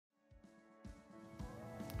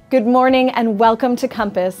Good morning and welcome to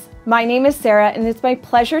Compass. My name is Sarah and it's my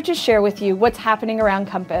pleasure to share with you what's happening around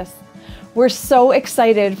Compass. We're so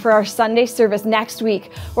excited for our Sunday service next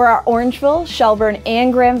week, where our Orangeville, Shelburne,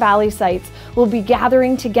 and Grand Valley sites will be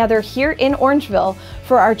gathering together here in Orangeville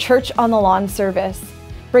for our Church on the Lawn service.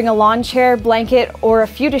 Bring a lawn chair, blanket, or a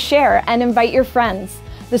few to share and invite your friends.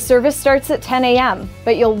 The service starts at 10 a.m.,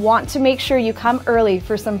 but you'll want to make sure you come early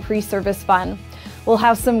for some pre-service fun. We'll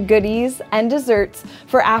have some goodies and desserts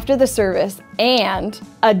for after the service and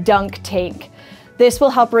a dunk tank. This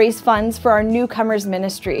will help raise funds for our newcomers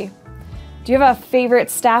ministry. Do you have a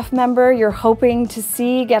favorite staff member you're hoping to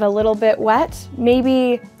see get a little bit wet?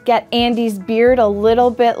 Maybe get Andy's beard a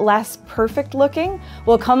little bit less perfect looking?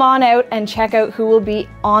 Well, come on out and check out who will be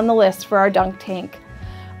on the list for our dunk tank.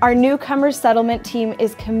 Our newcomers settlement team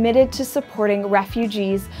is committed to supporting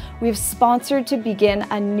refugees we've sponsored to begin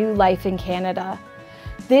a new life in Canada.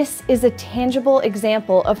 This is a tangible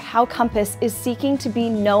example of how Compass is seeking to be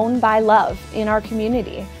known by love in our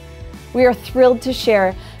community. We are thrilled to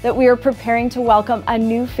share that we are preparing to welcome a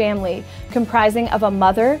new family comprising of a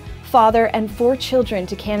mother, father, and 4 children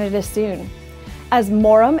to Canada soon, as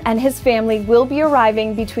Moram and his family will be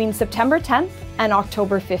arriving between September 10th and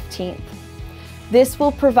October 15th. This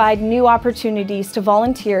will provide new opportunities to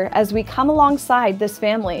volunteer as we come alongside this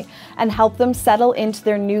family and help them settle into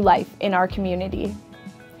their new life in our community.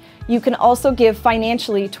 You can also give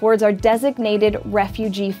financially towards our designated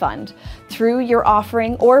refugee fund through your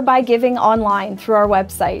offering or by giving online through our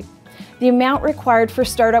website. The amount required for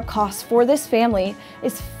startup costs for this family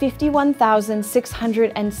is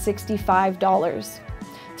 $51,665.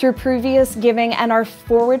 Through previous giving and our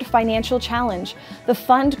Forward Financial Challenge, the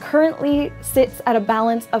fund currently sits at a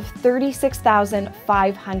balance of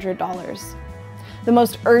 $36,500. The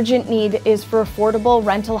most urgent need is for affordable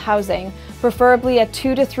rental housing, preferably a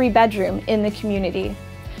 2 to 3 bedroom in the community.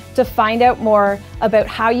 To find out more about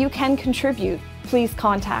how you can contribute, please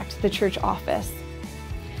contact the church office.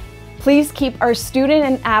 Please keep our student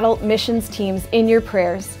and adult missions teams in your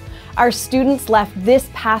prayers. Our students left this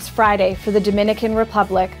past Friday for the Dominican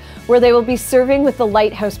Republic, where they will be serving with the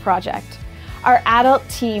Lighthouse Project. Our adult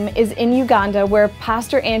team is in Uganda, where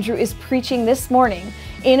Pastor Andrew is preaching this morning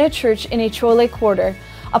in a church in Echole Quarter,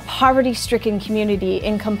 a poverty-stricken community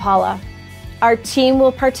in Kampala. Our team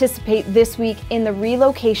will participate this week in the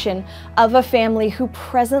relocation of a family who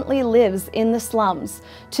presently lives in the slums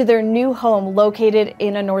to their new home located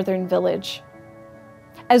in a northern village.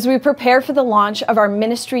 As we prepare for the launch of our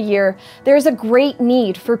ministry year, there is a great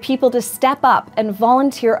need for people to step up and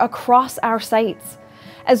volunteer across our sites.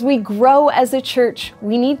 As we grow as a church,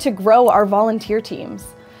 we need to grow our volunteer teams.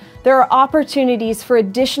 There are opportunities for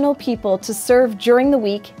additional people to serve during the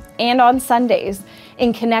week and on Sundays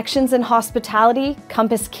in Connections and Hospitality,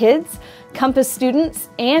 Compass Kids, Compass Students,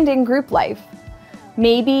 and in group life.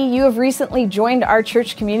 Maybe you have recently joined our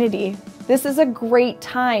church community. This is a great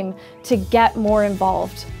time to get more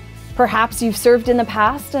involved. Perhaps you've served in the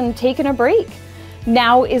past and taken a break.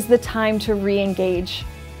 Now is the time to re-engage.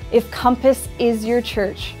 If Compass is your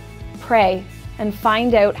church, pray and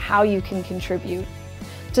find out how you can contribute.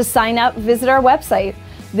 To sign up, visit our website,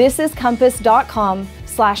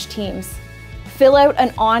 thisiscompass.com/teams. Fill out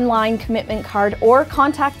an online commitment card or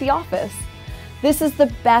contact the office. This is the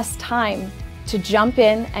best time to jump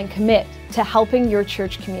in and commit to helping your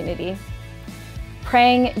church community.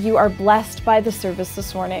 Praying you are blessed by the service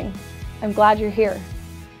this morning. I'm glad you're here.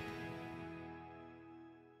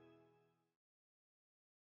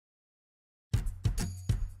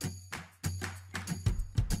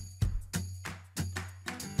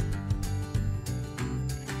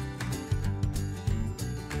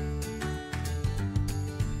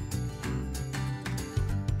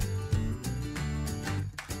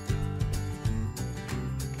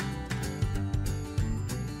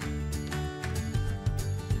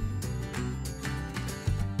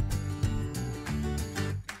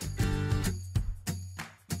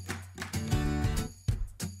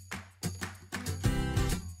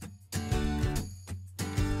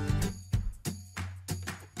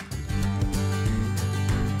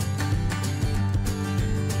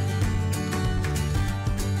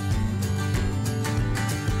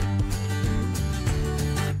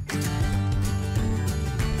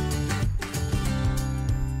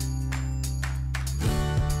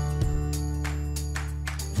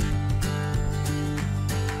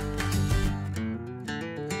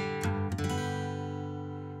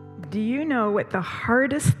 Do you know what the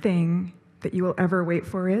hardest thing that you will ever wait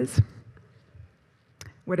for is?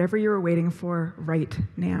 Whatever you're waiting for right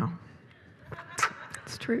now.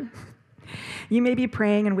 It's true. You may be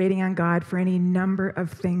praying and waiting on God for any number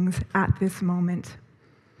of things at this moment.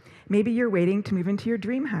 Maybe you're waiting to move into your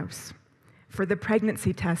dream house, for the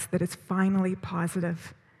pregnancy test that is finally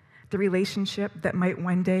positive, the relationship that might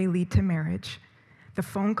one day lead to marriage, the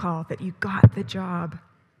phone call that you got the job,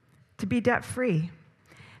 to be debt-free,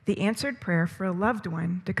 the answered prayer for a loved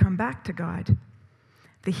one to come back to God,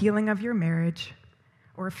 the healing of your marriage,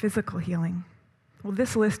 or physical healing. Well,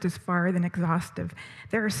 this list is far than exhaustive.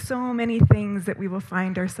 There are so many things that we will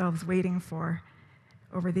find ourselves waiting for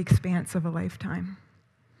over the expanse of a lifetime.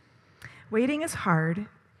 Waiting is hard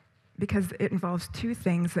because it involves two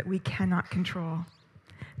things that we cannot control: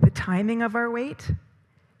 the timing of our wait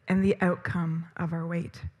and the outcome of our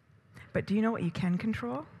wait. But do you know what you can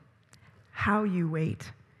control? How you wait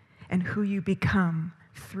and who you become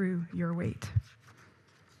through your wait.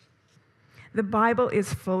 The Bible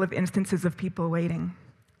is full of instances of people waiting.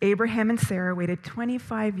 Abraham and Sarah waited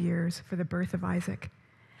 25 years for the birth of Isaac.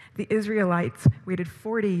 The Israelites waited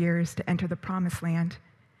 40 years to enter the promised land.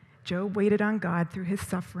 Job waited on God through his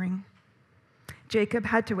suffering. Jacob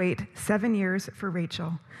had to wait 7 years for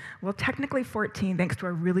Rachel. Well, technically 14, thanks to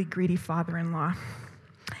a really greedy father-in-law.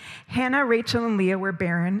 Hannah, Rachel, and Leah were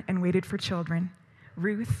barren and waited for children.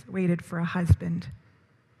 Ruth waited for a husband.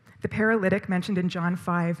 The paralytic mentioned in John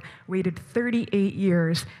 5 waited 38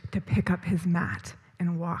 years to pick up his mat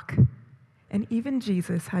and walk. And even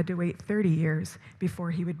Jesus had to wait 30 years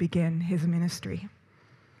before he would begin his ministry.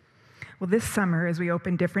 Well, this summer, as we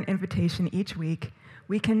open different invitation each week,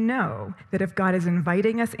 we can know that if God is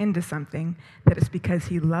inviting us into something, that it's because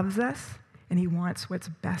he loves us and he wants what's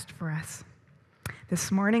best for us.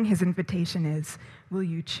 This morning, his invitation is, will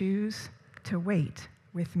you choose to wait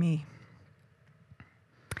with me?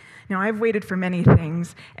 Now, I've waited for many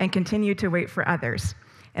things and continue to wait for others.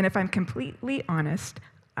 And if I'm completely honest,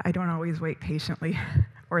 I don't always wait patiently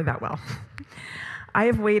or that well. I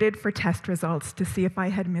have waited for test results to see if I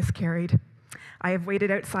had miscarried. I have waited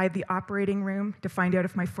outside the operating room to find out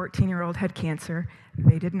if my 14-year-old had cancer.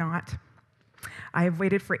 They did not. I have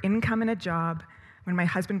waited for income in a job when my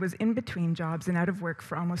husband was in between jobs and out of work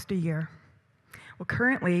for almost a year. Well,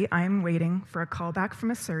 currently, I am waiting for a call back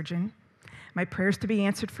from a surgeon, my prayers to be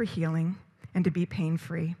answered for healing, and to be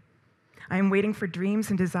pain-free. I am waiting for dreams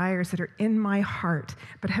and desires that are in my heart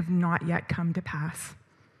but have not yet come to pass.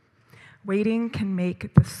 Waiting can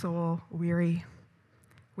make the soul weary.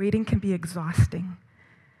 Waiting can be exhausting,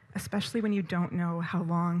 especially when you don't know how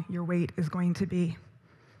long your wait is going to be.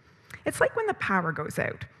 It's like when the power goes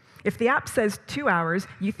out. If the app says 2 hours,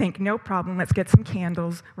 you think, no problem, let's get some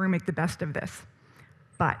candles, we're gonna make the best of this.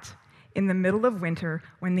 But in the middle of winter,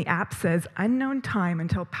 when the app says unknown time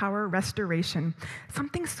until power restoration,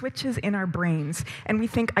 something switches in our brains, and we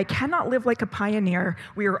think, I cannot live like a pioneer,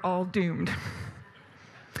 we are all doomed.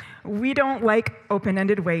 We don't like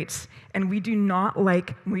open-ended waits, and we do not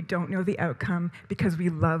like when we don't know the outcome because we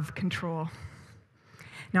love control.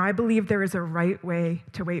 Now, I believe there is a right way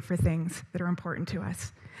to wait for things that are important to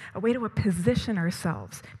us, a way to position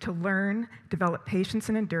ourselves to learn, develop patience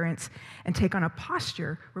and endurance, and take on a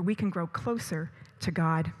posture where we can grow closer to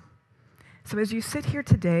God. So as you sit here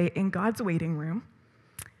today in God's waiting room,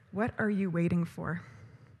 what are you waiting for?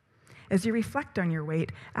 As you reflect on your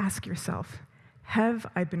wait, ask yourself, have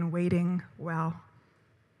I been waiting well?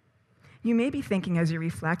 You may be thinking as you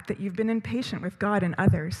reflect that you've been impatient with God and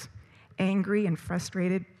others, angry and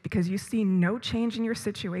frustrated because you see no change in your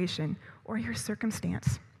situation or your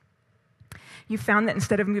circumstance. You found that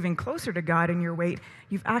instead of moving closer to God in your wait,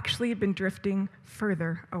 you've actually been drifting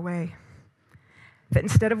further away. That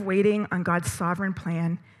instead of waiting on God's sovereign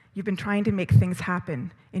plan, you've been trying to make things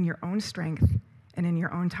happen in your own strength and in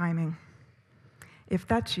your own timing. If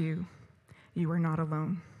that's you, you are not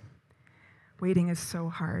alone. Waiting is so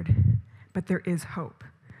hard, but there is hope.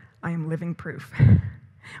 I am living proof.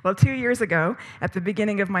 Well, 2 years ago, at the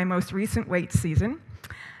beginning of my most recent wait season,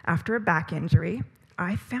 after a back injury,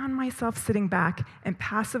 I found myself sitting back and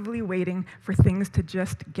passively waiting for things to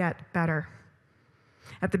just get better.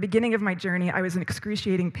 At the beginning of my journey, I was in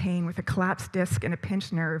excruciating pain with a collapsed disc and a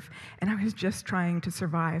pinched nerve, and I was just trying to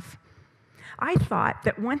survive. I thought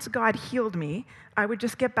that once God healed me, I would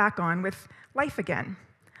just get back on with life again.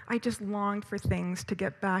 I just longed for things to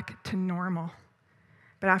get back to normal.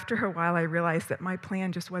 But after a while, I realized that my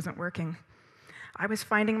plan just wasn't working. I was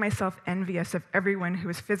finding myself envious of everyone who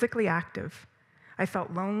was physically active. I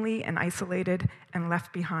felt lonely and isolated and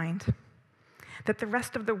left behind. That the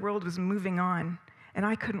rest of the world was moving on, and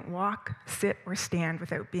I couldn't walk, sit, or stand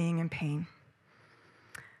without being in pain.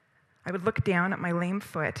 I would look down at my lame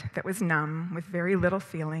foot that was numb with very little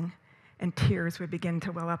feeling, and tears would begin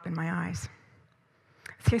to well up in my eyes.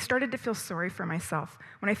 See, I started to feel sorry for myself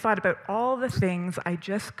when I thought about all the things I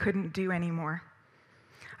just couldn't do anymore.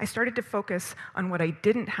 I started to focus on what I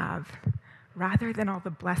didn't have rather than all the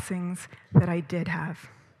blessings that I did have.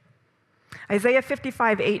 Isaiah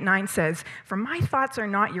 55:8-9 says, "For my thoughts are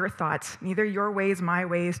not your thoughts, neither your ways my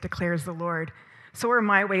ways, declares the Lord. So are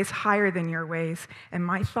my ways higher than your ways, and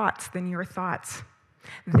my thoughts than your thoughts."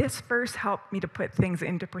 This verse helped me to put things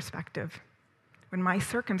into perspective when my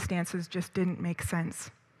circumstances just didn't make sense.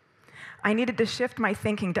 I needed to shift my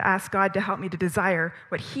thinking to ask God to help me to desire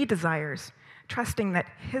what He desires, trusting that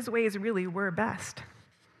His ways really were best.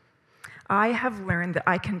 I have learned that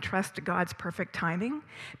I can trust God's perfect timing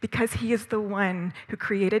because He is the one who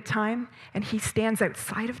created time, and He stands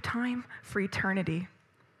outside of time for eternity.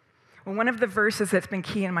 Well, one of the verses that's been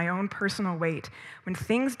key in my own personal wait, when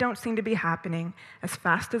things don't seem to be happening as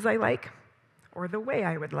fast as I like or the way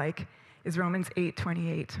I would like, is Romans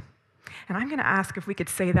 8:28. And I'm going to ask if we could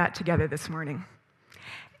say that together this morning.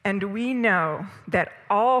 "And we know that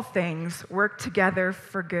all things work together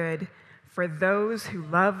for good for those who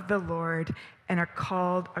love the Lord and are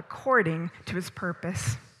called according to His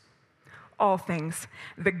purpose." All things,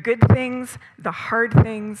 the good things, the hard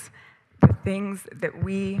things, the things that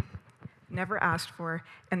we never asked for,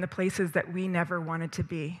 and the places that we never wanted to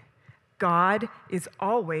be. God is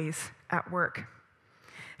always at work.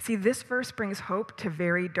 See, this verse brings hope to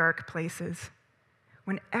very dark places.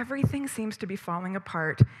 When everything seems to be falling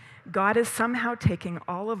apart, God is somehow taking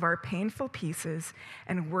all of our painful pieces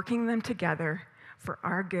and working them together for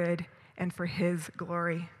our good and for His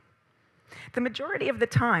glory. The majority of the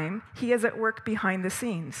time, He is at work behind the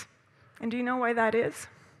scenes. And do you know why that is?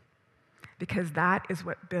 Because that is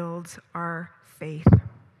what builds our faith.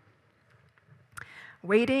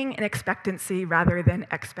 Waiting in expectancy rather than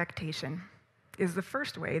expectation is the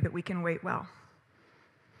first way that we can wait well.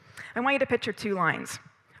 I want you to picture two lines.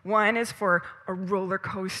 One is for a roller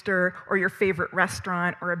coaster or your favorite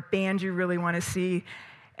restaurant or a band you really want to see,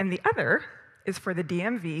 and the other is for the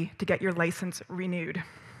DMV to get your license renewed.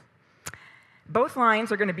 Both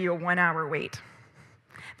lines are going to be a 1-hour wait.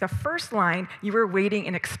 The first line, you are waiting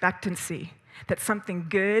in expectancy that something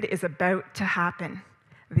good is about to happen.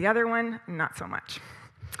 The other one, not so much.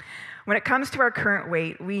 When it comes to our current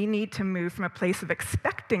wait, we need to move from a place of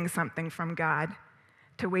expecting something from God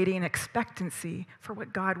to waiting in expectancy for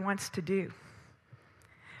what God wants to do.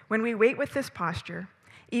 When we wait with this posture,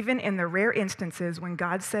 even in the rare instances when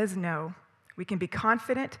God says no, we can be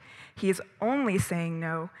confident He is only saying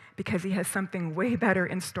no because He has something way better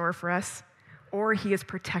in store for us, or He is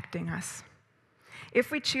protecting us. If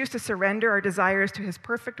we choose to surrender our desires to His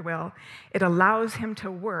perfect will, it allows Him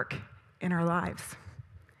to work in our lives.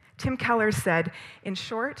 Tim Keller said, "In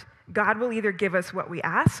short, God will either give us what we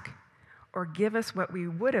ask or give us what we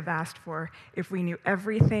would have asked for if we knew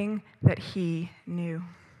everything that He knew."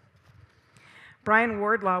 Brian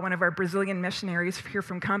Wardlaw, one of our Brazilian missionaries here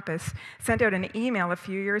from Compass, sent out an email a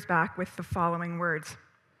few years back with the following words: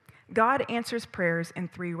 "God answers prayers in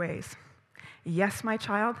 3 ways. Yes, my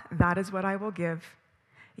child, that is what I will give.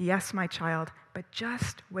 Yes, my child, but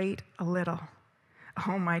just wait a little.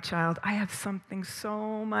 Oh, my child, I have something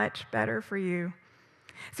so much better for you."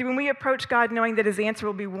 See, when we approach God knowing that His answer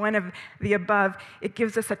will be one of the above, it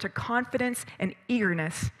gives us such a confidence and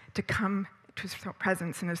eagerness to come to His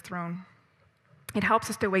presence in His throne. It helps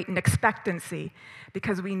us to wait in expectancy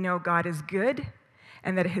because we know God is good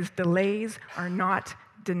and that His delays are not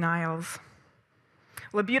denials.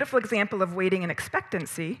 Well, a beautiful example of waiting in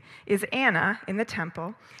expectancy is Anna in the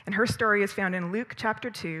temple, and her story is found in Luke chapter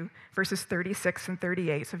 2, verses 36 and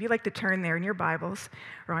 38. So if you'd like to turn there in your Bibles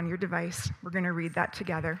or on your device, we're going to read that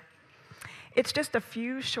together. It's just a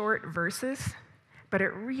few short verses, but it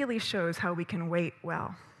really shows how we can wait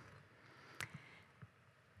well.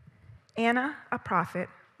 Anna, a prophet,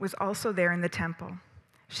 was also there in the temple.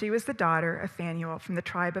 She was the daughter of Phanuel from the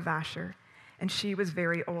tribe of Asher, and she was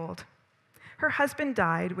very old. Her husband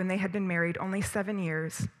died when they had been married only 7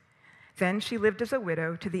 years. Then she lived as a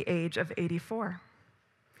widow to the age of 84.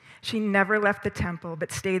 She never left the temple,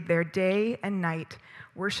 but stayed there day and night,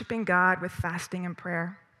 worshiping God with fasting and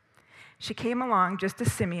prayer. She came along just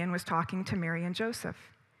as Simeon was talking to Mary and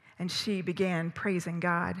Joseph, and she began praising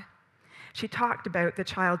God. She talked about the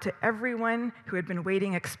child to everyone who had been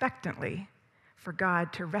waiting expectantly for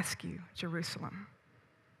God to rescue Jerusalem.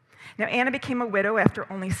 Now, Anna became a widow after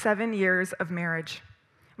only 7 years of marriage.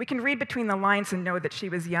 We can read between the lines and know that she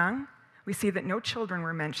was young. We see that no children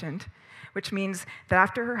were mentioned, which means that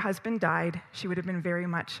after her husband died, she would have been very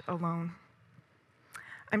much alone.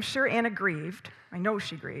 I'm sure Anna grieved. I know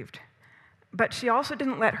she grieved. But she also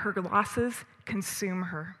didn't let her losses consume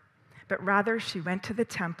her, but rather she went to the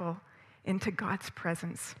temple into God's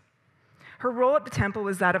presence. Her role at the temple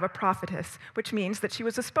was that of a prophetess, which means that she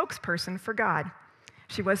was a spokesperson for God.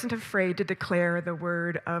 She wasn't afraid to declare the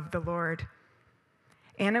word of the Lord.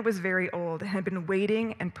 Anna was very old and had been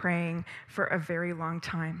waiting and praying for a very long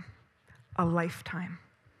time, a lifetime.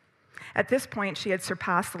 At this point, she had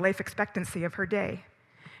surpassed the life expectancy of her day.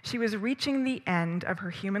 She was reaching the end of her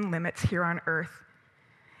human limits here on earth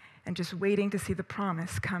and just waiting to see the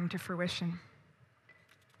promise come to fruition.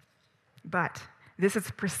 But this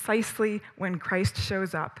is precisely when Christ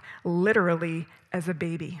shows up, literally as a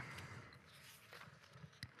baby.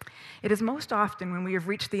 It is most often when we have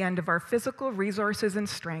reached the end of our physical resources and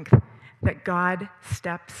strength that God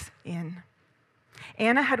steps in.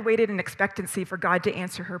 Anna had waited in expectancy for God to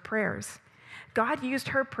answer her prayers. God used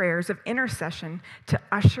her prayers of intercession to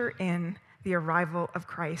usher in the arrival of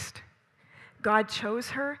Christ. God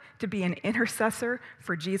chose her to be an intercessor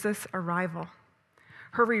for Jesus' arrival.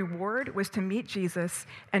 Her reward was to meet Jesus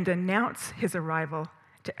and announce his arrival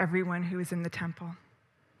to everyone who is in the temple.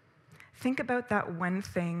 Think about that one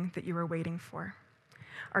thing that you are waiting for.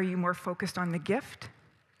 Are you more focused on the gift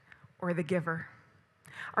or the giver?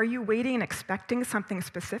 Are you waiting and expecting something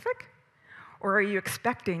specific? Or are you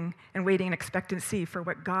expecting and waiting in expectancy for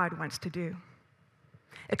what God wants to do?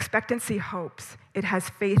 Expectancy hopes. It has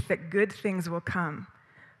faith that good things will come,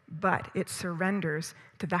 but it surrenders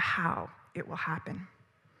to the how it will happen.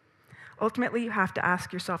 Ultimately, you have to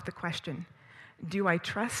ask yourself the question, do I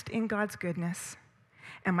trust in God's goodness?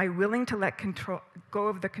 Am I willing to let go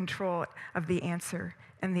of the control of the answer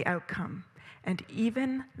and the outcome, and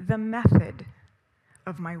even the method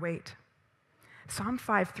of my wait? Psalm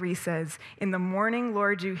 5:3 says, "In the morning,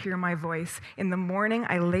 Lord, you hear my voice. In the morning,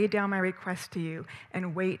 I lay down my request to you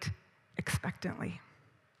and wait expectantly."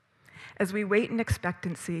 As we wait in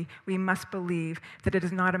expectancy, we must believe that it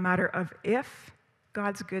is not a matter of if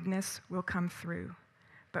God's goodness will come through,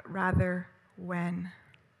 but rather when.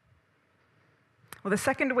 Well, the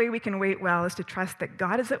second way we can wait well is to trust that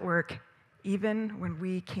God is at work even when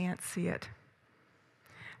we can't see it.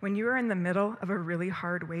 When you are in the middle of a really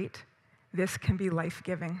hard wait, this can be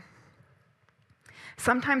life-giving.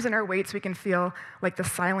 Sometimes in our waits, we can feel like the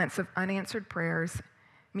silence of unanswered prayers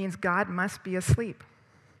means God must be asleep.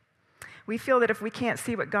 We feel that if we can't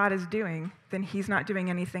see what God is doing, then he's not doing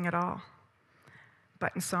anything at all.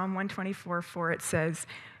 But in Psalm 124:4, it says,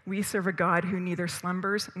 "We serve a God who neither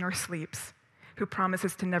slumbers nor sleeps, who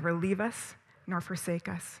promises to never leave us nor forsake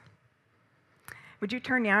us." Would you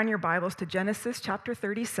turn now in your Bibles to Genesis chapter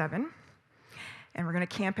 37? And we're going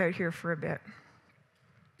to camp out here for a bit.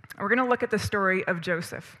 We're going to look at the story of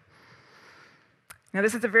Joseph. Now,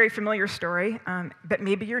 this is a very familiar story, but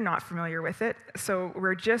maybe you're not familiar with it. So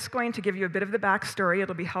we're just going to give you a bit of the backstory.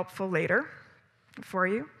 It'll be helpful later for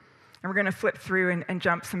you. And we're going to flip through and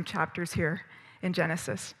jump some chapters here in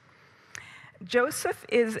Genesis. Joseph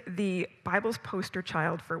is the Bible's poster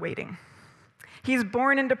child for waiting. He's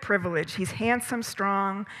born into privilege. He's handsome,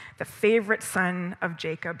 strong, the favorite son of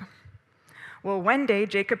Jacob. Well, one day,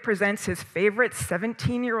 Jacob presents his favorite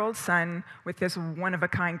 17-year-old son with this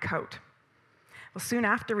one-of-a-kind coat. Well, soon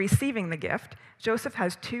after receiving the gift, Joseph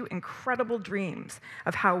has two incredible dreams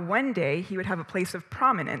of how one day he would have a place of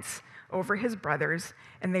prominence over his brothers,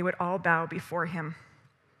 and they would all bow before him.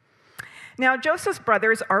 Now, Joseph's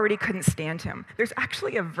brothers already couldn't stand him. There's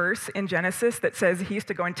actually a verse in Genesis that says he used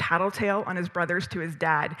to go and tattletale on his brothers to his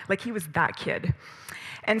dad, like he was that kid.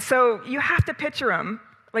 And so you have to picture him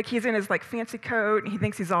like he's in his fancy coat, and he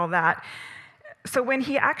thinks he's all that. So when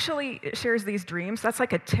he actually shares these dreams, that's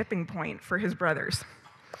like a tipping point for his brothers.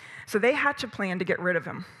 So they hatch a plan to get rid of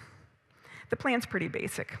him. The plan's pretty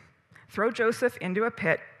basic. Throw Joseph into a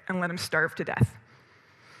pit and let him starve to death.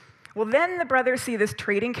 Well, then the brothers see this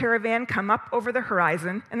trading caravan come up over the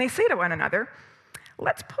horizon, and they say to one another,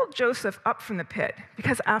 "Let's pull Joseph up from the pit,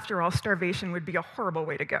 because after all, starvation would be a horrible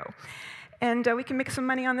way to go. And we can make some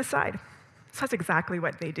money on the side." So that's exactly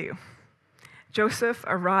what they do. Joseph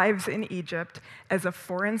arrives in Egypt as a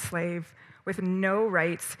foreign slave with no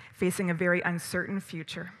rights, facing a very uncertain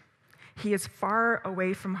future. He is far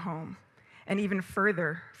away from home and even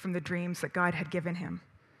further from the dreams that God had given him.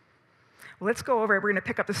 Well, let's go over, we're going to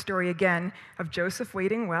pick up the story again of Joseph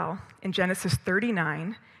waiting well in Genesis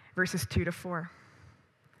 39, verses 2-4.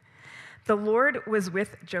 The Lord was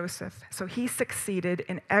with Joseph, so he succeeded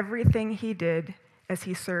in everything he did as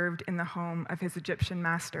he served in the home of his Egyptian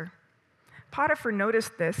master. Potiphar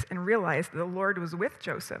noticed this and realized that the Lord was with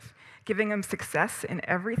Joseph, giving him success in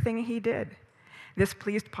everything he did. This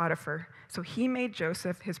pleased Potiphar, so he made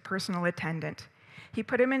Joseph his personal attendant. He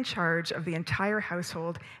put him in charge of the entire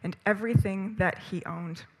household and everything that he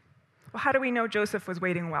owned. Well, how do we know Joseph was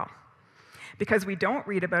waiting well? because we don't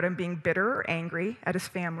read about him being bitter or angry at his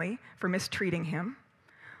family for mistreating him,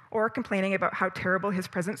 or complaining about how terrible his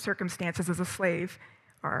present circumstances as a slave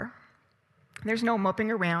are. There's no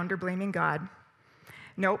moping around or blaming God.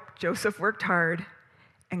 Nope, Joseph worked hard,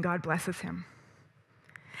 and God blesses him.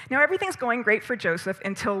 Now, everything's going great for Joseph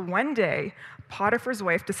until one day, Potiphar's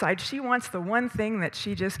wife decides she wants the one thing that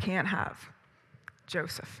she just can't have: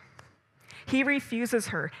 Joseph. He refuses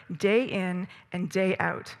her day in and day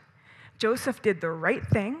out. Joseph did the right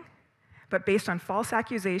thing, but based on false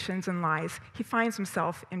accusations and lies, he finds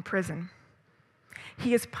himself in prison.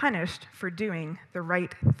 He is punished for doing the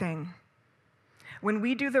right thing. When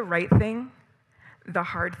we do the right thing, the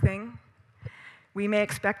hard thing, we may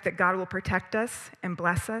expect that God will protect us and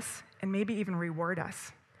bless us and maybe even reward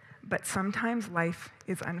us. But sometimes life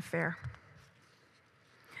is unfair.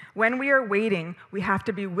 When we are waiting, we have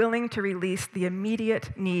to be willing to release the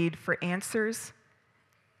immediate need for answers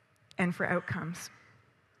and for outcomes.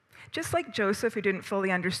 Just like Joseph, who didn't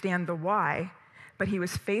fully understand the why, but he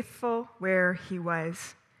was faithful where he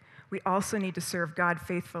was, we also need to serve God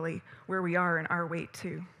faithfully where we are in our wait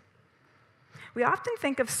too. We often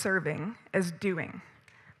think of serving as doing,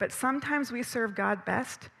 but sometimes we serve God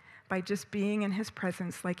best by just being in his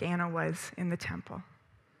presence like Anna was in the temple.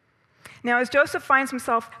 Now, as Joseph finds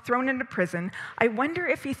himself thrown into prison, I wonder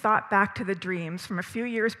if he thought back to the dreams from a few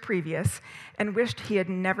years previous and wished he had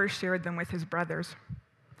never shared them with his brothers.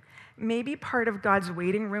 Maybe part of God's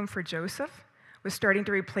waiting room for Joseph was starting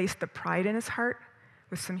to replace the pride in his heart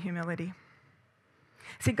with some humility.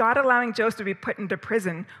 See, God allowing Joseph to be put into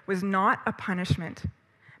prison was not a punishment,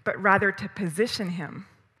 but rather to position him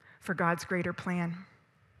for God's greater plan.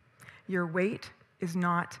 Your wait is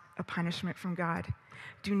not a punishment from God.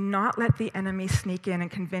 Do not let the enemy sneak in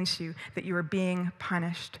and convince you that you are being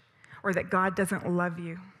punished or that God doesn't love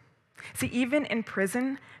you. See, even in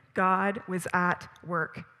prison, God was at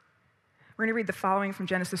work. We're going to read the following from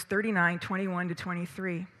Genesis 39, 21 to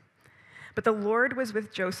 23. But the Lord was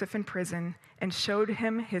with Joseph in prison and showed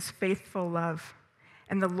him his faithful love.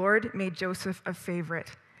 And the Lord made Joseph a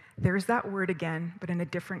favorite. There's that word again, but in a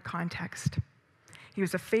different context. He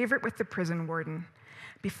was a favorite with the prison warden.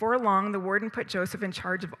 Before long, the warden put Joseph in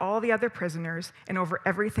charge of all the other prisoners and over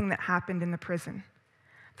everything that happened in the prison.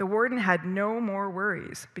 The warden had no more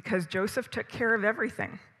worries because Joseph took care of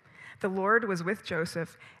everything. The Lord was with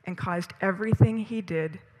Joseph and caused everything he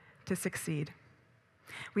did to succeed.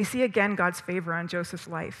 We see again God's favor on Joseph's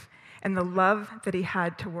life and the love that he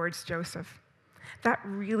had towards Joseph. That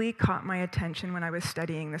really caught my attention when I was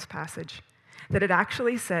studying this passage, that it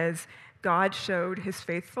actually says God showed his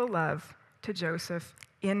faithful love to Joseph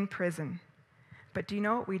in prison. But do you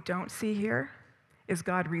know what we don't see here? Is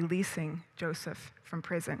God releasing Joseph from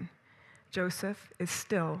prison. Joseph is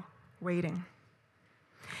still waiting.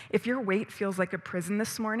 If your wait feels like a prison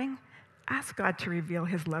this morning, ask God to reveal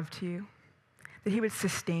his love to you, that he would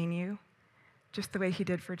sustain you just the way he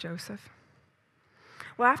did for Joseph.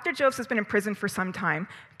 Well, after Joseph's been in prison for some time,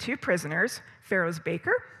 two prisoners, Pharaoh's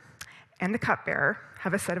baker and the cupbearer,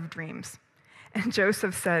 have a set of dreams. And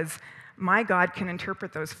Joseph says, "My God can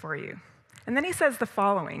interpret those for you." And then he says the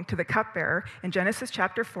following to the cupbearer in Genesis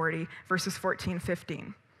chapter 40, verses 14,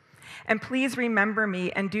 15. "And please remember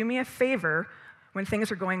me and do me a favor when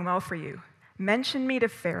things are going well for you. Mention me to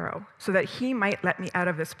Pharaoh so that he might let me out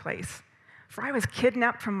of this place. For I was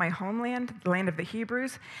kidnapped from my homeland, the land of the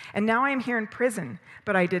Hebrews, and now I am here in prison,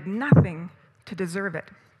 but I did nothing to deserve it."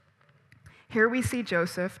 Here we see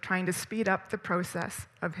Joseph trying to speed up the process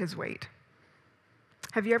of his wait.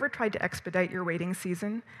 Have you ever tried to expedite your waiting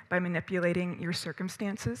season by manipulating your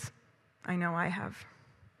circumstances? I know I have.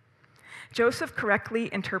 Joseph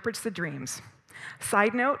correctly interprets the dreams.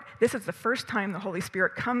 Side note, this is the first time the Holy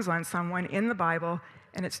Spirit comes on someone in the Bible,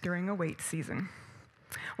 and it's during a wait season.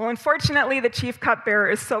 Well, unfortunately, the chief cupbearer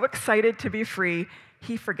is so excited to be free,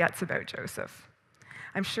 he forgets about Joseph.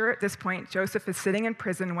 I'm sure at this point, Joseph is sitting in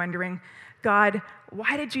prison wondering, "God,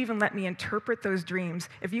 why did you even let me interpret those dreams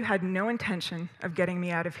if you had no intention of getting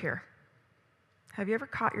me out of here?" Have you ever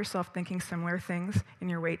caught yourself thinking similar things in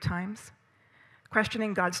your wait times?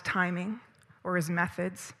 Questioning God's timing or his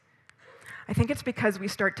methods? I think it's because we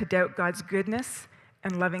start to doubt God's goodness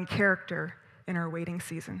and loving character in our waiting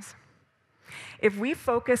seasons. If we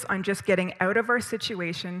focus on just getting out of our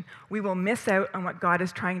situation, we will miss out on what God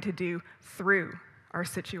is trying to do through our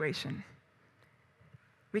situation.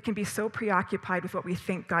 We can be so preoccupied with what we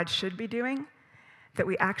think God should be doing that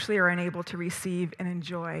we actually are unable to receive and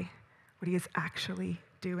enjoy what he is actually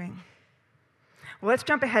doing. Well, let's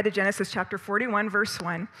jump ahead to Genesis chapter 41, verse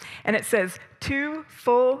 1, and it says, 2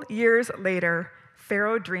 full years later,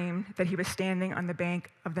 Pharaoh dreamed that he was standing on the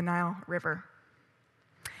bank of the Nile River.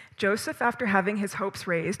 Joseph, after having his hopes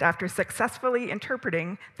raised, after successfully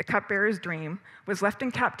interpreting the cupbearer's dream, was left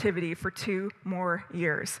in captivity for 2 more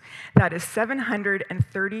years. That is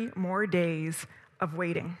 730 more days of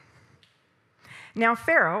waiting. Now,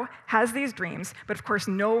 Pharaoh has these dreams, but of course,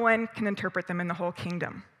 no one can interpret them in the whole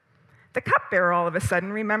kingdom. The cupbearer all of a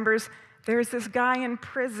sudden remembers there's this guy in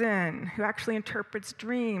prison who actually interprets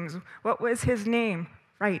dreams. What was his name?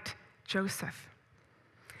 Right, Joseph.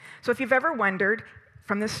 So if you've ever wondered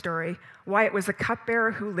from this story why it was a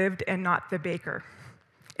cupbearer who lived and not the baker,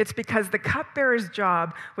 it's because the cupbearer's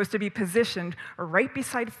job was to be positioned right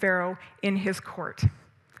beside Pharaoh in his court.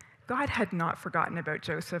 God had not forgotten about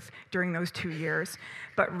Joseph during those 2 years,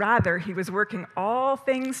 but rather he was working all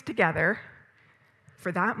things together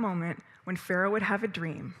for that moment when Pharaoh would have a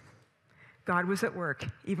dream. God was at work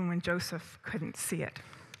even when Joseph couldn't see it.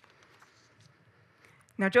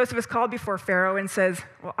 Now, Joseph is called before Pharaoh and says,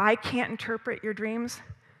 well, I can't interpret your dreams,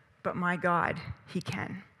 but my God, he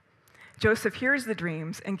can. Joseph hears the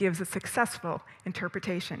dreams and gives a successful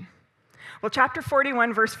interpretation. Well, chapter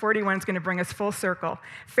 41, verse 41 is going to bring us full circle.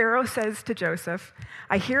 Pharaoh says to Joseph,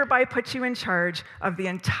 I hereby put you in charge of the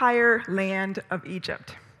entire land of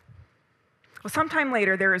Egypt. Well, sometime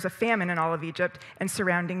later, there is a famine in all of Egypt and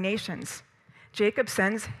surrounding nations. Jacob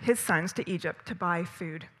sends his sons to Egypt to buy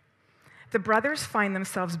food. The brothers find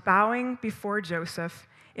themselves bowing before Joseph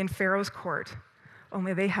in Pharaoh's court,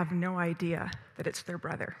 only they have no idea that it's their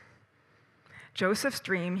brother. Joseph's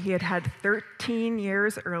dream he had had 13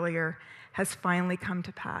 years earlier has finally come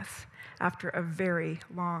to pass after a very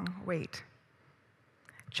long wait.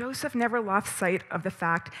 Joseph never lost sight of the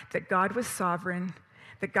fact that God was sovereign,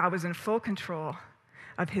 that God was in full control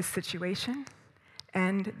of his situation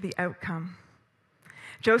and the outcome.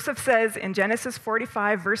 Joseph says in Genesis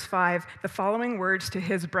 45, verse 5, the following words to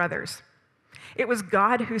his brothers. It was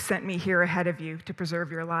God who sent me here ahead of you to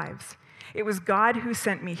preserve your lives. It was God who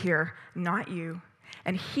sent me here, not you.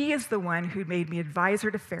 And he is the one who made me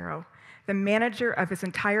advisor to Pharaoh, the manager of his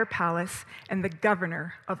entire palace, and the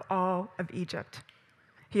governor of all of Egypt.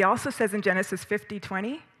 He also says in Genesis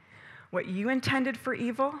 50:20, what you intended for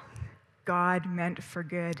evil, God meant for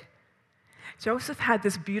good. Joseph had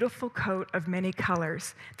this beautiful coat of many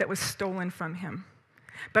colors that was stolen from him,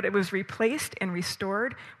 but it was replaced and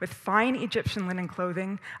restored with fine Egyptian linen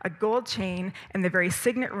clothing, a gold chain, and the very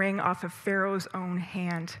signet ring off of Pharaoh's own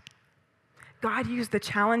hand. God used the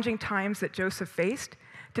challenging times that Joseph faced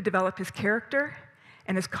to develop his character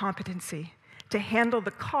and his competency to handle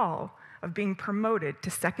the call of being promoted to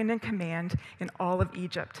second in command in all of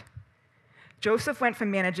Egypt. Joseph went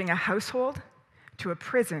from managing a household to a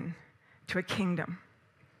prison to a kingdom.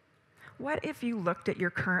 What if you looked at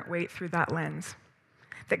your current weight through that lens?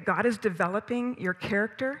 That God is developing your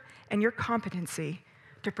character and your competency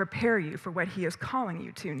to prepare you for what he is calling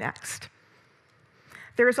you to next.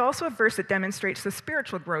 There is also a verse that demonstrates the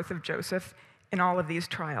spiritual growth of Joseph in all of these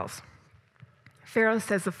trials. Pharaoh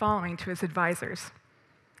says the following to his advisors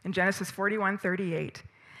in Genesis 41:38.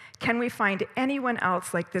 Can we find anyone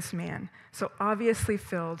else like this man, so obviously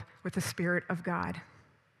filled with the Spirit of God?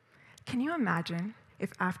 Can you imagine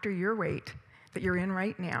if after your wait that you're in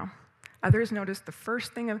right now, others noticed the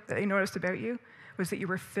first thing that they noticed about you was that you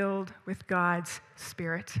were filled with God's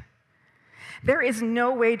Spirit? There is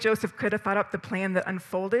no way Joseph could have thought up the plan that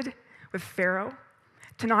unfolded with Pharaoh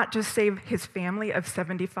to not just save his family of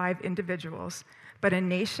 75 individuals, but a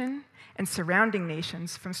nation and surrounding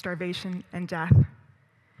nations from starvation and death.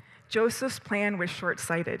 Joseph's plan was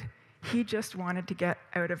short-sighted. He just wanted to get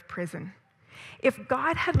out of prison. If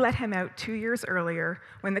God had let him out 2 years earlier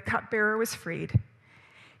when the cupbearer was freed,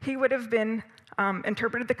 he would have been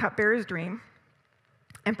interpreted the cupbearer's dream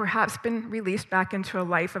and perhaps been released back into a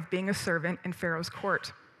life of being a servant in Pharaoh's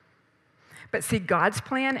court. But see, God's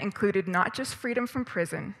plan included not just freedom from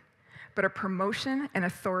prison, but a promotion and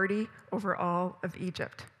authority over all of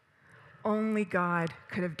Egypt. Only God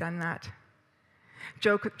could have done that.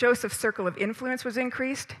 Joseph's circle of influence was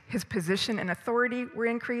increased, his position and authority were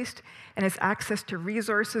increased, and his access to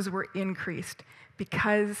resources were increased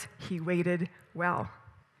because he waited well.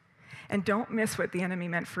 And don't miss what the enemy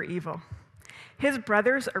meant for evil. His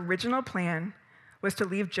brother's original plan was to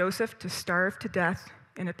leave Joseph to starve to death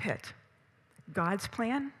in a pit. God's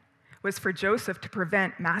plan was for Joseph to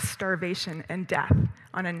prevent mass starvation and death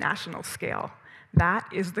on a national scale. That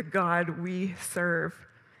is the God we serve.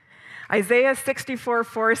 Isaiah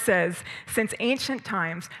 64:4 says, since ancient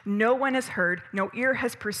times, no one has heard, no ear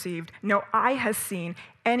has perceived, no eye has seen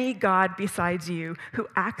any God besides you who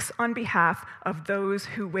acts on behalf of those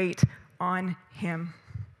who wait on him.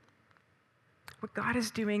 What God is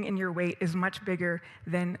doing in your weight is much bigger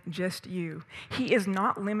than just you. He is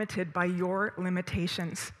not limited by your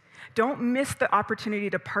limitations. Don't miss the opportunity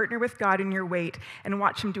to partner with God in your weight and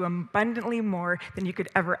watch him do abundantly more than you could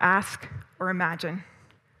ever ask or imagine.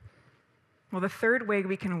 Well, the third way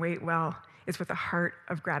we can wait well is with a heart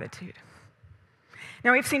of gratitude.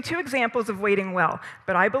 Now, we've seen two examples of waiting well,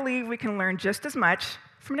 but I believe we can learn just as much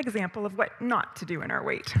from an example of what not to do in our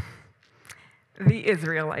wait. The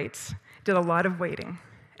Israelites did a lot of waiting,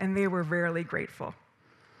 and they were rarely grateful.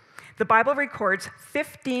 The Bible records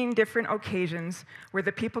 15 different occasions where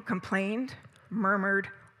the people complained, murmured,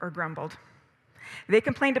 or grumbled. They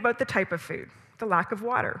complained about the type of food, the lack of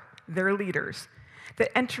water, their leaders,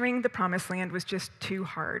 that entering the promised land was just too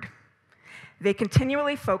hard. They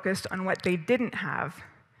continually focused on what they didn't have,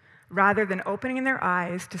 rather than opening their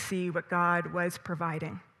eyes to see what God was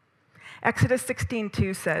providing. Exodus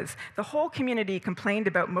 16:2 says, "The whole community complained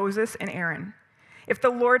about Moses and Aaron. If the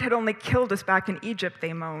Lord had only killed us back in Egypt,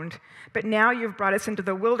 they moaned, but now you've brought us into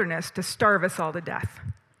the wilderness to starve us all to death."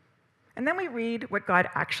 And then we read what God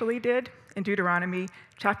actually did in Deuteronomy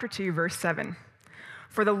chapter 2, verse 7.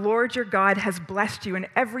 "For the Lord your God has blessed you in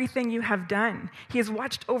everything you have done. He has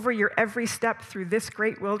watched over your every step through this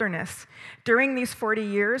great wilderness. During these 40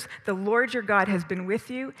 years, the Lord your God has been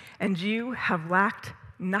with you, and you have lacked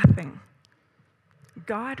nothing."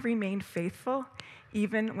 God remained faithful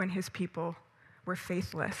even when his people were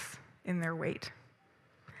faithless in their wait.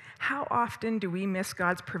 How often do we miss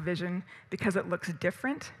God's provision because it looks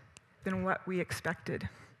different than what we expected?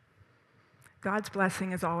 God's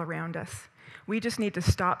blessing is all around us. We just need to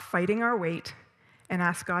stop fighting our wait and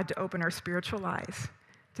ask God to open our spiritual eyes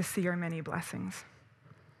to see our many blessings.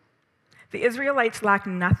 The Israelites lacked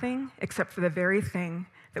nothing except for the very thing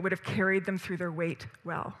that would have carried them through their wait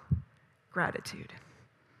well: gratitude.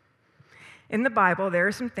 In the Bible, there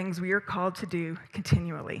are some things we are called to do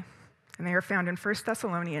continually, and they are found in 1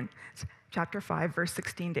 Thessalonians chapter 5, verse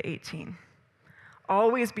 16 to 18.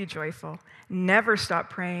 "Always be joyful, never stop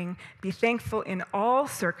praying, be thankful in all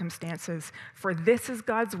circumstances, for this is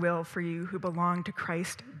God's will for you who belong to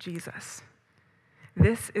Christ Jesus."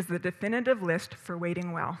 This is the definitive list for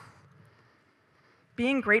waiting well.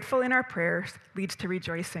 Being grateful in our prayers leads to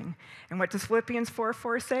rejoicing. And what does Philippians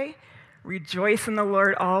 4:4 say? "Rejoice in the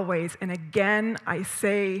Lord always, and again I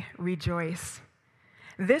say rejoice."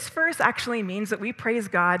 This verse actually means that we praise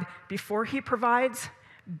God before he provides,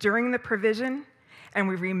 during the provision, and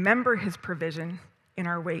we remember his provision in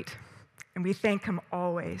our wait. And we thank him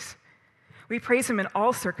always. We praise him in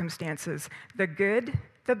all circumstances, the good,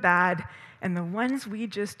 the bad, and the ones we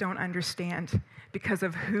just don't understand, because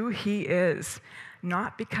of who he is,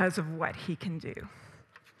 not because of what he can do.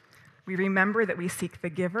 We remember that we seek the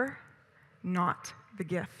giver, not the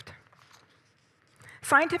gift.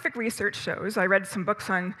 Scientific research shows, I read some books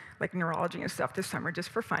on like neurology and stuff this summer just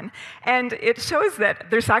for fun, and it shows that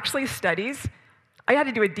there's actually studies. I had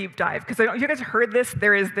to do a deep dive because you guys heard this.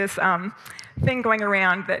 There is this thing going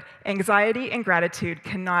around that anxiety and gratitude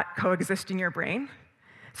cannot coexist in your brain.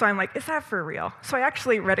 So I'm like, is that for real? So I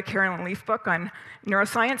actually read a Carolyn Leaf book on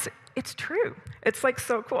neuroscience. It's true. It's like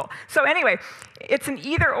so cool. So anyway, it's an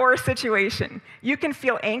either-or situation. You can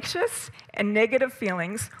feel anxious and negative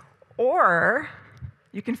feelings, or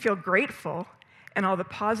you can feel grateful and all the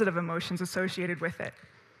positive emotions associated with it.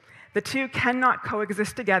 The two cannot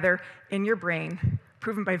coexist together in your brain,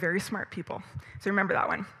 proven by very smart people. So remember that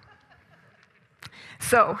one.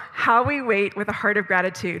 So, how we wait with a heart of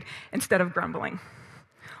gratitude instead of grumbling.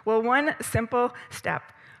 Well, one simple step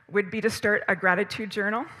would be to start a gratitude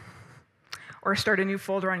journal, or start a new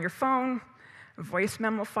folder on your phone, a voice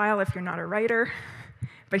memo file if you're not a writer.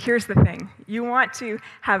 But here's the thing. You want to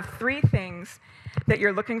have 3 things that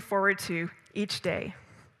you're looking forward to each day,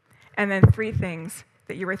 and then 3 things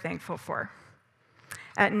that you were thankful for.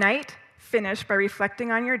 At night, finish by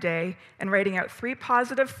reflecting on your day and writing out 3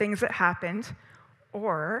 positive things that happened,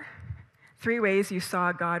 or 3 ways you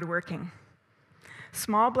saw God working.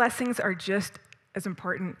 Small blessings are just as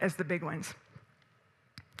important as the big ones.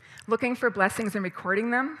 Looking for blessings and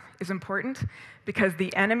recording them is important because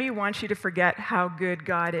the enemy wants you to forget how good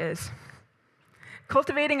God is.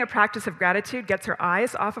 Cultivating a practice of gratitude gets our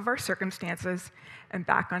eyes off of our circumstances and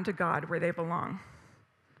back onto God where they belong.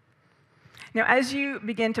 Now, as you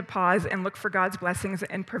begin to pause and look for God's blessings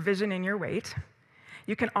and provision in your wait,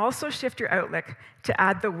 you can also shift your outlook to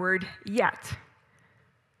add the word "yet"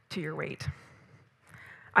 to your wait.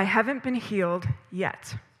 I haven't been healed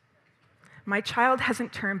yet. My child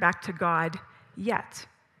hasn't turned back to God yet.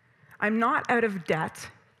 I'm not out of debt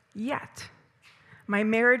yet. My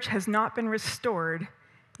marriage has not been restored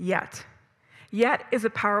yet. Yet is a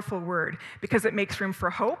powerful word because it makes room for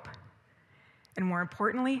hope, and more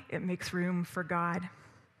importantly, it makes room for God.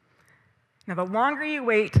 Now, the longer you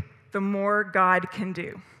wait, the more God can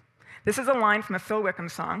do. This is a line from a Phil Wickham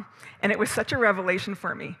song, and it was such a revelation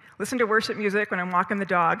for me. Listen to worship music when I'm walking the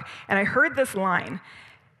dog, and I heard this line,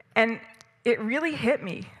 and it really hit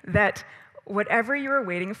me that whatever you are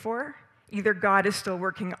waiting for, either God is still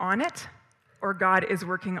working on it or God is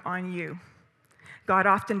working on you. God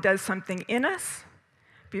often does something in us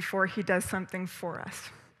before he does something for us.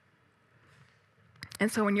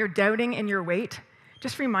 And so when you're doubting in your wait,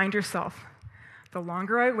 just remind yourself, the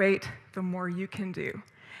longer I wait, the more you can do.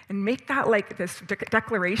 And make that like this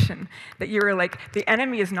declaration that you're like, the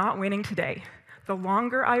enemy is not winning today. The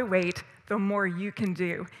longer I wait, the more you can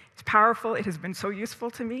do. It's powerful. It has been so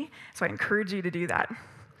useful to me, so I encourage you to do that.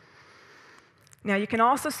 Now, you can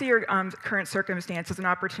also see your current circumstances and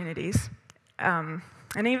opportunities, and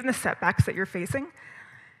even the setbacks that you're facing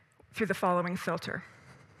through the following filter.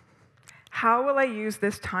 How will I use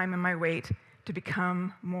this time in my wait to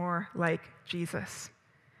become more like Jesus?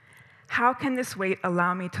 How can this wait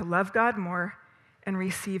allow me to love God more and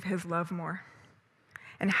receive his love more?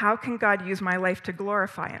 And how can God use my life to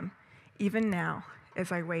glorify him, even now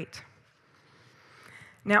as I wait?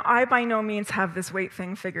 Now, I by no means have this wait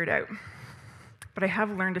thing figured out, but I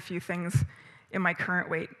have learned a few things in my current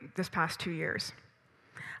wait this past 2 years.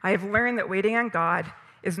 I have learned that waiting on God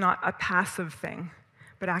is not a passive thing,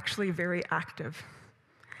 but actually very active.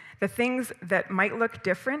 The things that might look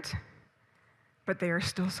different, but they are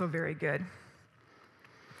still so very good.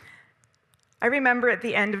 I remember at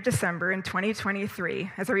the end of December in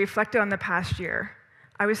 2023, as I reflected on the past year,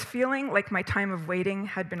 I was feeling like my time of waiting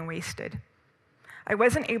had been wasted. I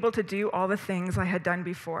wasn't able to do all the things I had done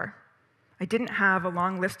before. I didn't have a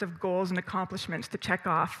long list of goals and accomplishments to check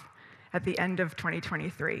off at the end of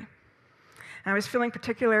 2023. And I was feeling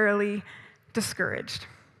particularly discouraged.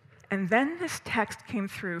 And then this text came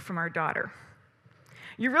through from our daughter.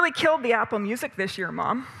 "You really killed the Apple Music this year,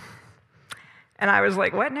 Mom." And I was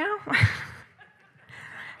like, what now?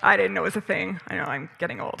 I didn't know it was a thing. I know, I'm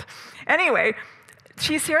getting old. Anyway,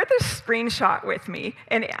 she shared this screenshot with me,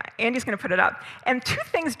 and Andy's going to put it up. And 2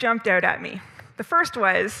 things jumped out at me. The first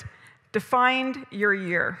was, defined your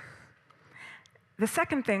year. The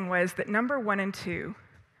second thing was that number 1 and 2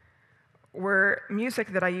 were music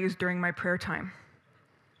that I used during my prayer time.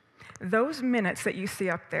 Those minutes that you see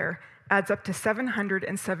up there adds up to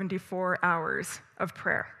 774 hours of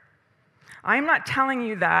prayer. I'm not telling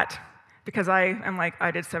you that because I am like,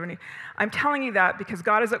 I did 70. I'm telling you that because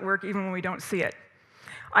God is at work even when we don't see it.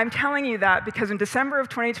 I'm telling you that because in December of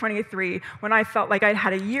 2023, when I felt like I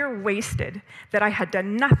had a year wasted, that I had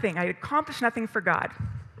done nothing, I had accomplished nothing for God,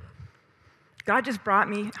 God just brought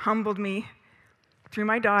me, humbled me through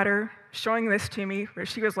my daughter, showing this to me, where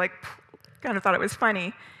she was like, kind of thought it was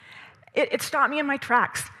funny. It stopped me in my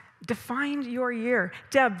tracks. Defined your year.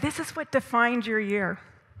 Deb, this is what defined your year,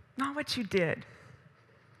 not what you did.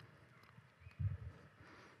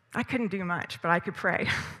 I couldn't do much, but I could pray.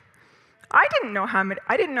 I didn't know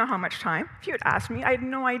how much time. If you had asked me, I had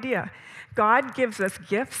no idea. God gives us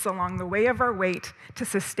gifts along the way of our wait to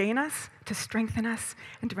sustain us, to strengthen us,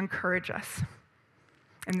 and to encourage us.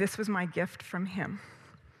 And this was my gift from him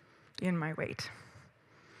in my wait.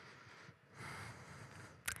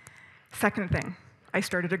 Second thing, I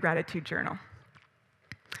started a gratitude journal.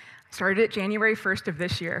 I started it January 1st of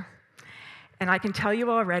this year. And I can tell you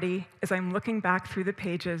already, as I'm looking back through the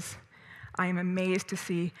pages, I am amazed to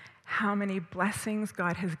see how many blessings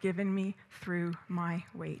God has given me through my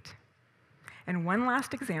wait. And one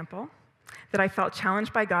last example that I felt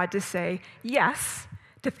challenged by God to say yes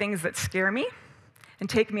to things that scare me and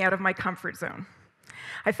take me out of my comfort zone.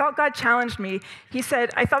 I felt God challenged me. I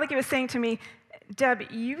felt like he was saying to me,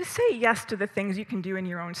 Deb, you say yes to the things you can do in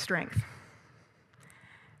your own strength,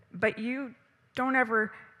 but you don't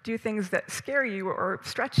ever do things that scare you or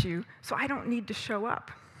stretch you, so I don't need to show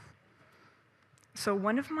up. So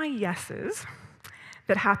one of my yeses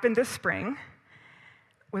that happened this spring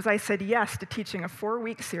was I said yes to teaching a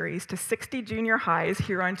 4-week series to 60 junior highs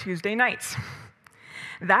here on Tuesday nights.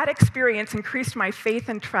 That experience increased my faith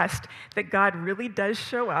and trust that God really does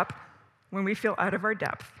show up when we feel out of our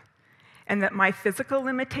depth, and that my physical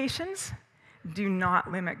limitations do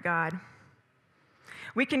not limit God.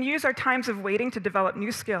 We can use our times of waiting to develop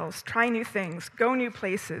new skills, try new things, go new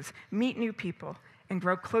places, meet new people, and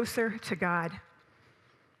grow closer to God.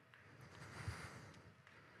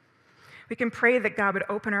 We can pray that God would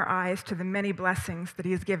open our eyes to the many blessings that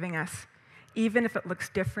he is giving us, even if it looks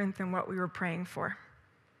different than what we were praying for.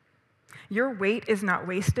 Your wait is not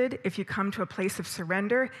wasted if you come to a place of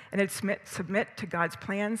surrender and submit to God's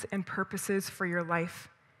plans and purposes for your life.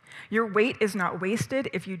 Your wait is not wasted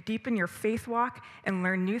if you deepen your faith walk and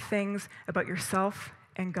learn new things about yourself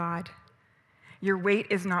and God. Your wait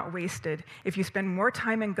is not wasted if you spend more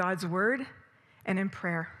time in God's word and in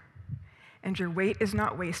prayer. And your wait is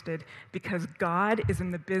not wasted because God is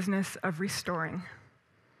in the business of restoring.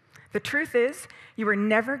 The truth is, you are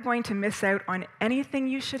never going to miss out on anything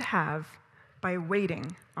you should have by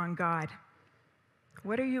waiting on God.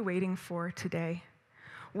 What are you waiting for today?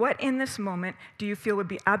 What in this moment do you feel would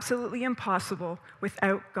be absolutely impossible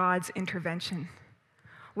without God's intervention?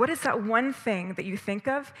 What is that one thing that you think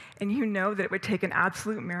of and you know that it would take an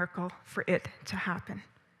absolute miracle for it to happen?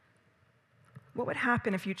 What would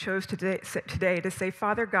happen if you chose today to say,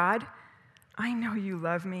 Father God, I know you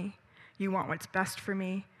love me, you want what's best for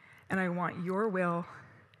me, and I want your will,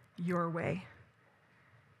 your way.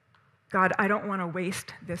 God, I don't want to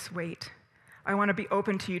waste this wait. I want to be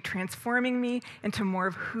open to you transforming me into more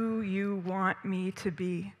of who you want me to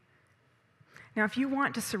be. Now, if you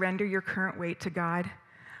want to surrender your current wait to God,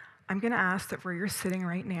 I'm going to ask that where you're sitting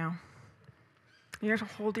right now, you're going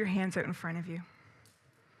to hold your hands out in front of you.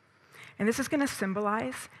 And this is going to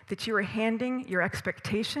symbolize that you are handing your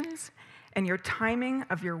expectations and your timing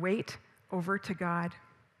of your wait over to God.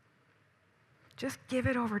 Just give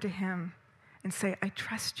it over to him and say, I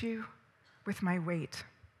trust you with my wait.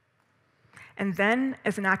 And then,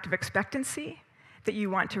 as an act of expectancy, that you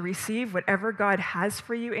want to receive whatever God has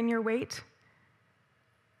for you in your wait,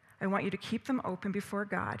 I want you to keep them open before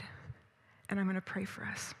God, and I'm going to pray for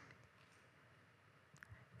us.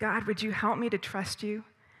 God, would you help me to trust you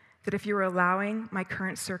that if you're allowing my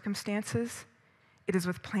current circumstances, it is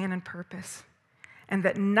with plan and purpose, and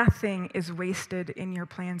that nothing is wasted in your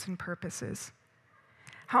plans and purposes.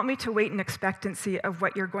 Help me to wait in expectancy of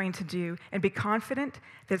what you're going to do and be confident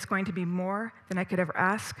that it's going to be more than I could ever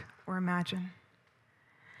ask or imagine.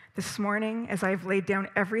 This morning, as I've laid down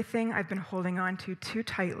everything I've been holding on to too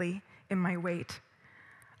tightly in my wait,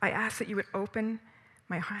 I ask that you would open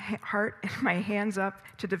my heart and my hands up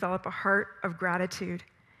to develop a heart of gratitude,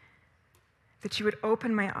 that you would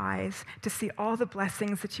open my eyes to see all the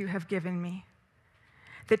blessings that you have given me,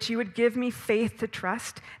 that you would give me faith to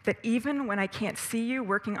trust that even when I can't see you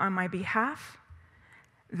working on my behalf,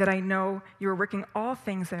 that I know you are working all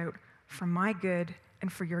things out for my good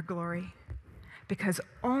and for your glory, because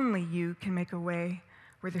only you can make a way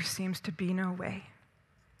where there seems to be no way.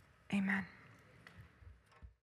 Amen.